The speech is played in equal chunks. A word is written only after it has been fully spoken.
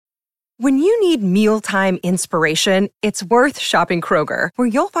When you need mealtime inspiration, it's worth shopping Kroger, where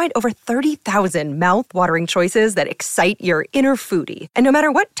you'll find over 30,000 mouth-watering choices that excite your inner foodie. And no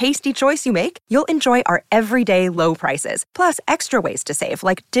matter what tasty choice you make, you'll enjoy our everyday low prices, plus extra ways to save,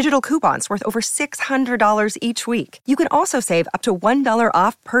 like digital coupons worth over $600 each week. You can also save up to $1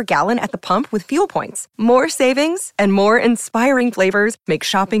 off per gallon at the pump with fuel points. More savings and more inspiring flavors make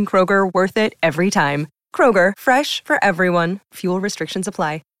shopping Kroger worth it every time. Kroger, fresh for everyone. Fuel restrictions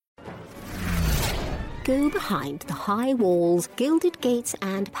apply. Go behind the high walls, gilded gates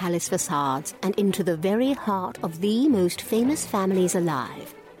and palace facades and into the very heart of the most famous families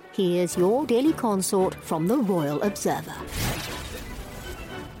alive. Here's your daily consort from the Royal Observer.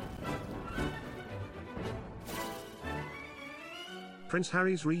 Prince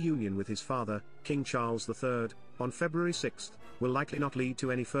Harry's reunion with his father, King Charles III, on February 6th, will likely not lead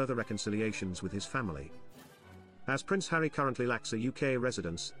to any further reconciliations with his family. As Prince Harry currently lacks a UK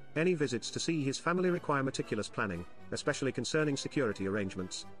residence, any visits to see his family require meticulous planning, especially concerning security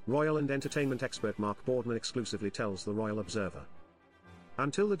arrangements, royal and entertainment expert Mark Boardman exclusively tells the Royal Observer.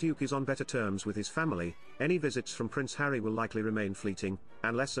 Until the Duke is on better terms with his family, any visits from Prince Harry will likely remain fleeting,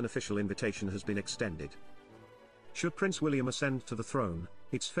 unless an official invitation has been extended. Should Prince William ascend to the throne,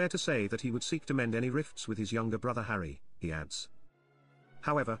 it's fair to say that he would seek to mend any rifts with his younger brother Harry, he adds.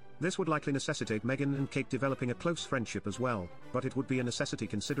 However, this would likely necessitate Meghan and Kate developing a close friendship as well, but it would be a necessity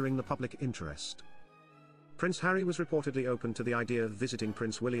considering the public interest. Prince Harry was reportedly open to the idea of visiting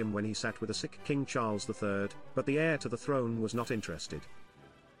Prince William when he sat with a sick King Charles III, but the heir to the throne was not interested.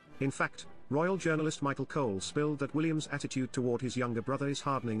 In fact, royal journalist Michael Cole spilled that William's attitude toward his younger brother is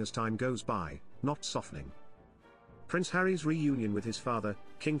hardening as time goes by, not softening. Prince Harry's reunion with his father,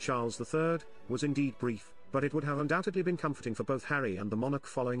 King Charles III, was indeed brief, but it would have undoubtedly been comforting for both Harry and the monarch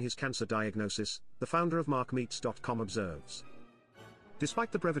following his cancer diagnosis, the founder of MarkMeets.com observes.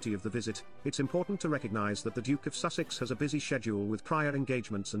 Despite the brevity of the visit, it's important to recognize that the Duke of Sussex has a busy schedule with prior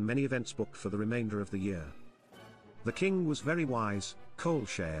engagements and many events booked for the remainder of the year. The king was very wise, Cole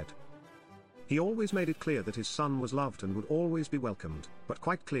shared. He always made it clear that his son was loved and would always be welcomed, but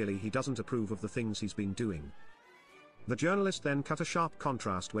quite clearly he doesn't approve of the things he's been doing. The journalist then cut a sharp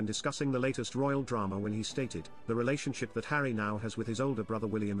contrast when discussing the latest royal drama when he stated, "The relationship that Harry now has with his older brother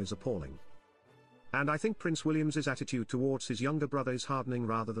William is appalling. And I think Prince William's attitude towards his younger brother is hardening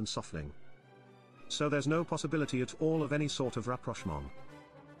rather than softening. So there's no possibility at all of any sort of rapprochement."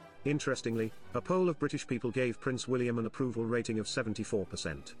 Interestingly, a poll of British people gave Prince William an approval rating of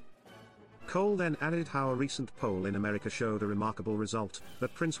 74%. Cole then added how a recent poll in America showed a remarkable result,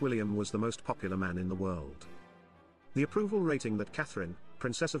 that Prince William was the most popular man in the world. The approval rating that Catherine,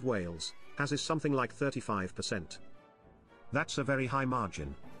 Princess of Wales, has is something like 35%. That's a very high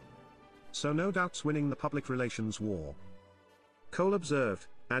margin. So no doubt's winning the public relations war. Cole observed,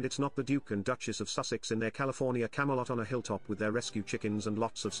 and it's not the Duke and Duchess of Sussex in their California Camelot on a hilltop with their rescue chickens and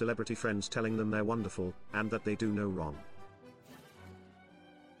lots of celebrity friends telling them they're wonderful, and that they do no wrong.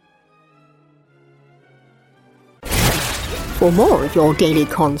 For more of your daily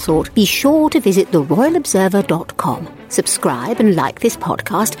consort, be sure to visit theroyalobserver.com. Subscribe and like this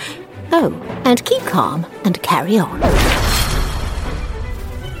podcast. Oh, and keep calm and carry on.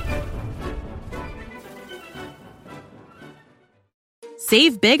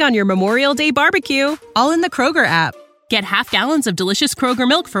 Save big on your Memorial Day barbecue, all in the Kroger app. Get half gallons of delicious Kroger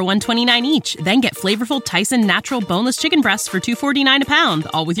milk for $1.29 each. Then get flavorful Tyson natural boneless chicken breasts for $2.49 a pound,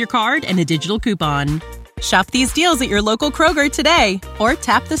 all with your card and a digital coupon. Shop these deals at your local Kroger today, or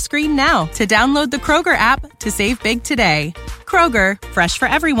tap the screen now to download the Kroger app to save big today. Kroger, fresh for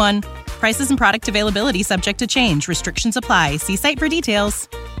everyone. Prices and product availability subject to change. Restrictions apply. See site for details.